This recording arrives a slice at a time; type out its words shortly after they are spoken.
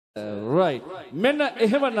right මෙන්න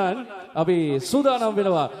එහෙමනම් අපි සූදානම්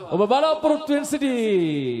වෙනවා ඔබ බලාපොරොත්තු වෙන සිටි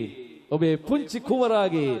ඔබේ පුංචි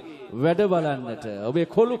කුමරාගේ වැඩ බලන්නට ඔබේ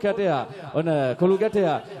කොළු කැටයා ඔන කොළු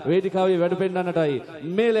කැටයා වේදිකාවේ වැඩ පෙන්වන්නටයි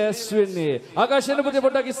මේ ලෑස් වෙන්නේ ආකාශයෙන් පුතේ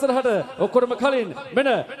පොඩ්ඩක් ඉස්සරහට ඔක්කොම කලින් මෙන්න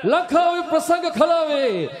ලංකාවේ ප්‍රසංග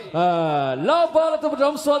කලාවේ ලාපාලතම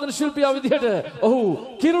ඩ්‍රම්ස් වාදන ශිල්පියා විදිහට ඔහු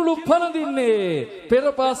කිරුළු පනදින්නේ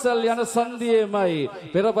පෙරපාසල් යන සංදියේමයි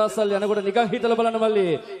පෙරපාසල් යනකොට නිකන් හිතලා බලන්න මල්ලි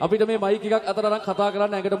අපිට මේ මයික් එකක් අතර අරන් කතා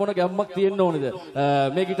කරන්න ඇඟට මොන ගැම්මක් තියෙන්න ඕනේද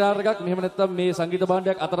මේ গিitar එකක් මෙහෙම නැත්තම් මේ සංගීත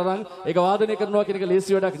භාණ්ඩයක් අතර අරන් ඒක වාදනය කරනවා කියන එක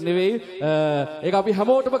ලේසි වැඩක් නෙවෙයි ඒක අපි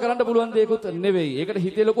හැමෝටම කරන්න පුළුවන් දෙයක්වත් නෙවෙයි. ඒකට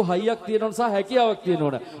හිතේ ලොකු හයියක් තියෙනවා සහ හැකියාවක්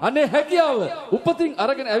තියෙනවා. අනේ හැකියාව උපතින්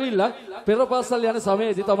අරගෙන ඇවිල්ලා පෙරපාසල් යන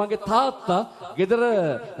සමයේදී තමන්ගේ තාත්තා ගෙදර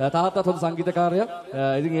තාත්තාත් හොඳ සංගීතකාරයා.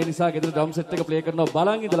 ඉතින් ඒ නිසා ගෙදර ඩ්‍රම් සෙට් එක ප්ලේ කරනවා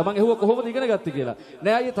බලන් ඉඳලා මම ඇහුවා කොහොමද ඉගෙන ගත්තේ කියලා.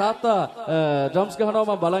 නෑ අයියේ තාත්තා ඩ්‍රම්ස් ගහනවා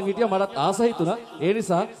මම බලන් හිටියා මටත් ආස හිතුණා. ඒ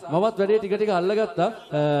නිසා මමත් වැඩේ ටික ටික අල්ලගත්තා.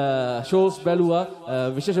 ෂෝස් බැලුවා.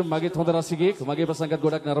 විශේෂයෙන් මගේත් හොඳ රසිකයෙක් මගේ ප්‍රසංගත්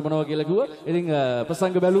ගොඩක් නරඹනවා කියලා කිව්වා. ඉතින්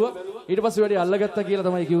ප්‍රසංග බැලුවා. ඊට පස්සේ වැඩි අල්ලගත්තා කියලා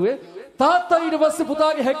තමයි කිව්වේ. තාත්තා ඊට පස්සේ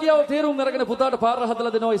පුතාගේ හැකියාව තේරුම් අරගෙන පුතාට පාර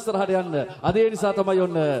හදලා දෙනවා ඉස්සරහට යන්න. අද ඒ නිසා තමයි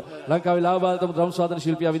ඔන්න ලංකාවේ ලාබාලතම ඩ්‍රම්ස් වාදන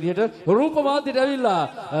ශිල්පියා විදිහට රූප මාධ්‍යට ඇවිල්ලා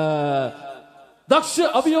දක්ෂ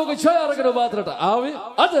අභියෝග ජය අරගෙන වාදනට ආවේ.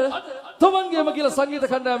 අද තමන්ගේම කියලා සංගීත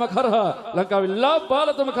කණ්ඩායමක් හරහා ලංකාවේ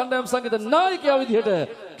ලාබාලතම කණ්ඩායම් සංගීත නායකයා විදිහට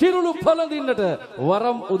කිරුළු පළඳින්නට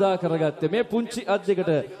වරම් උදා කරගත්තේ මේ පුංචි අධ්‍යයකට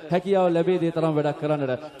හැකියාව ලැබේ දේ තරම් වැඩක්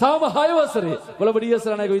කරන්නට. තාම 6 වසරේ කොළඹ ඩී.එස්.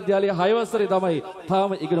 රණායක විද්‍යාලයේ 6 වසරේ තමයි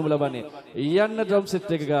තාම ඉගෙනුම ලබන්නේ. යන්න ඩ්‍රම් සෙට්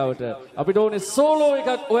එක ගාවට අපිට ඕනේ සෝලෝ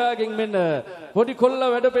එකක් ඔයාගෙන් මෙන්න පොඩි කොල්ලා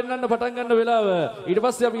වැඩ පෙන්වන්න පටන් ගන්න වෙලාව. ඊට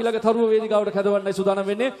පස්සේ අපි ඊළඟ තරුව වේදිකාවට කැදවන්නයි සූදානම්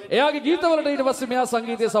වෙන්නේ. එයාගේ ගීතවලට ඊට පස්සේ මෙයා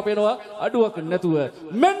සංගීතය සපයනවා අඩුවක් නැතුව.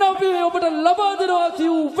 මෙන්න අපි ඔබට ලබා දෙනවා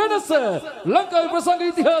කිව් වෙනස ලංකාවේ ප්‍රසංග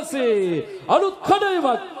ඉතිහාසයේ අලුත්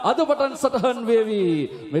කඩයිමක් අද පටන් සටහන් වේවි.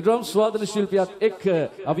 මේ ඩ්‍රම්ස් වාදන ශිල්පියාත් එක්ක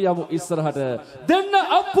අපි යමු ඉස්සරහට. දෙන්න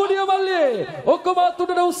අප්පුඩිය මල්ලේ ඔක්කොම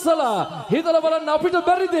තුඩට උස්සලා හිතලා බලන්න අපිට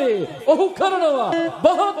බැරිද? ඔහු කරනවා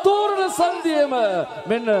බහතෝරන සංදියේම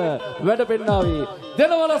මෙන්න වැඩ පෙන්නාවි.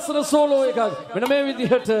 දෙනවා ලස්සන සෝලෝ එකක්. මෙන්න මේ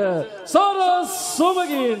විදිහට සරස්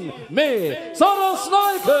සොමගින් මේ සරස්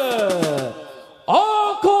නායක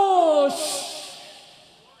ආකාශ්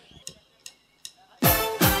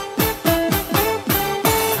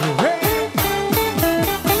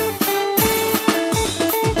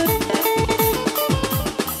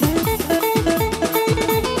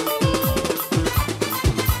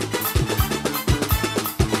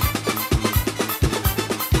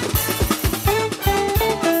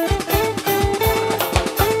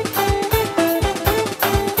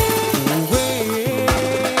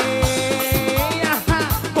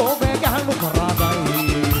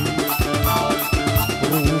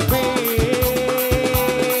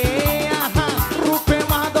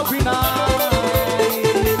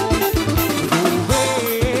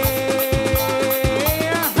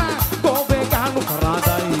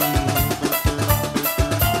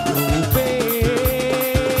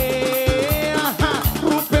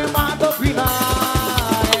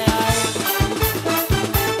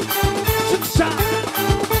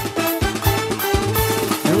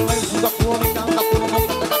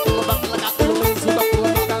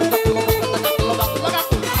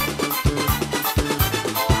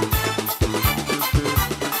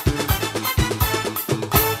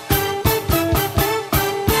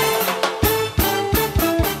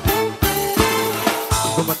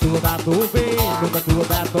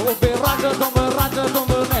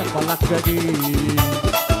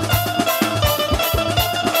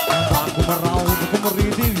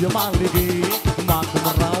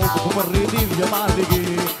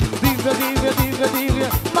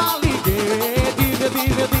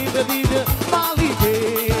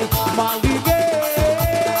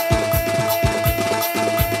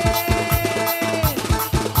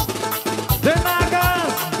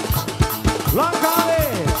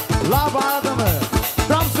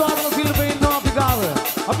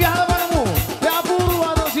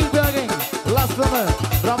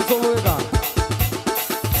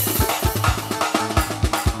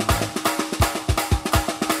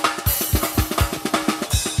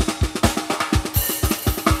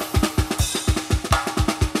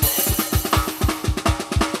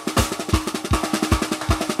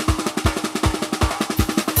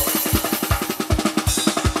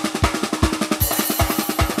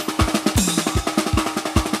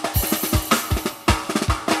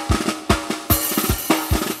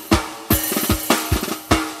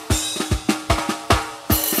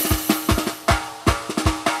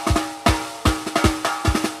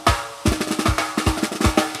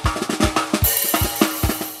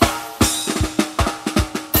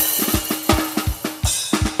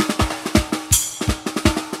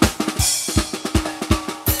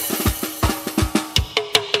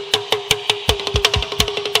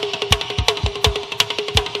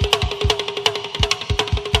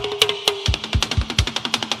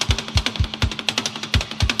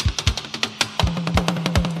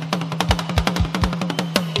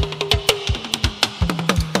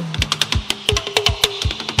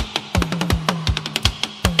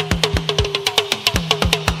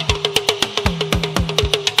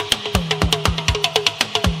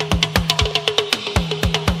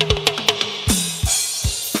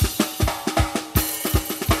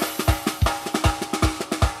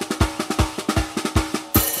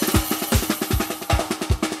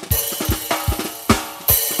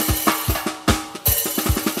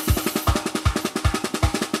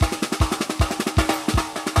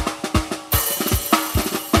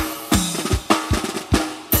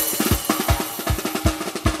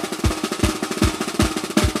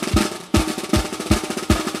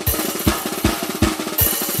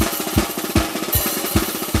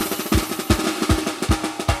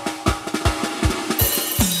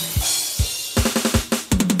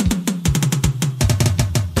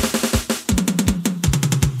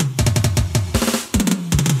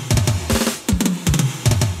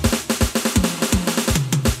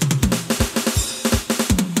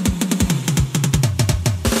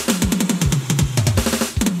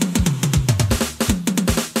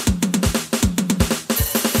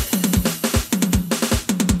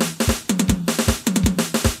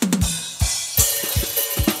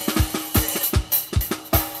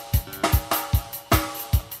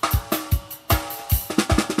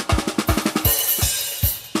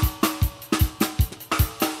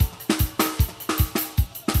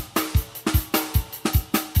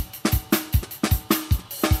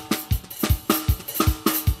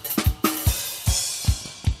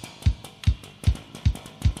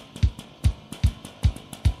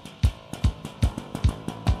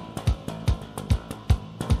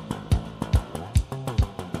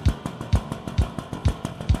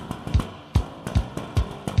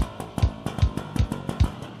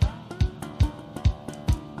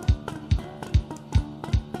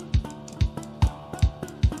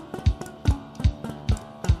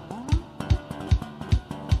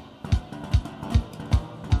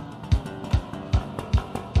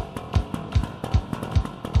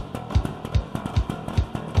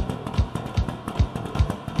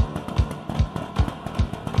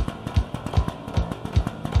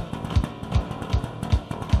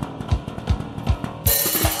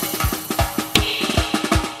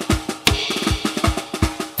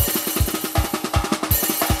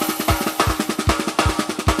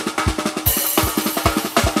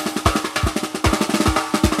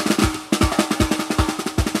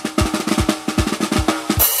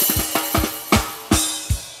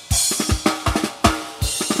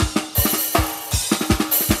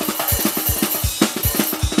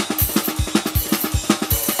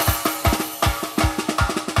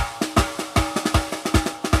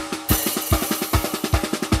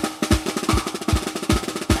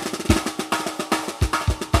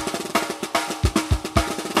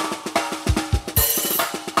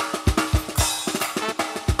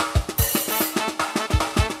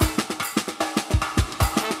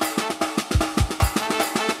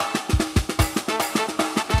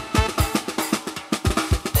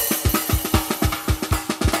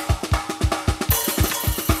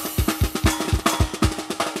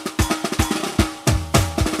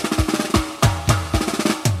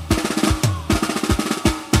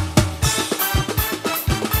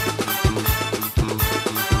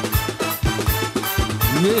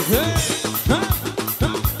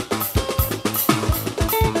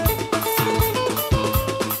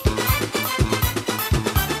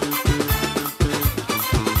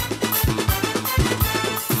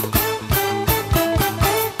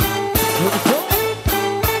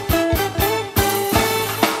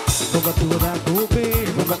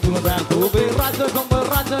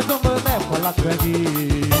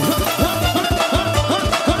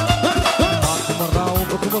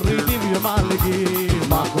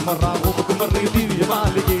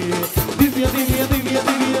Maliki,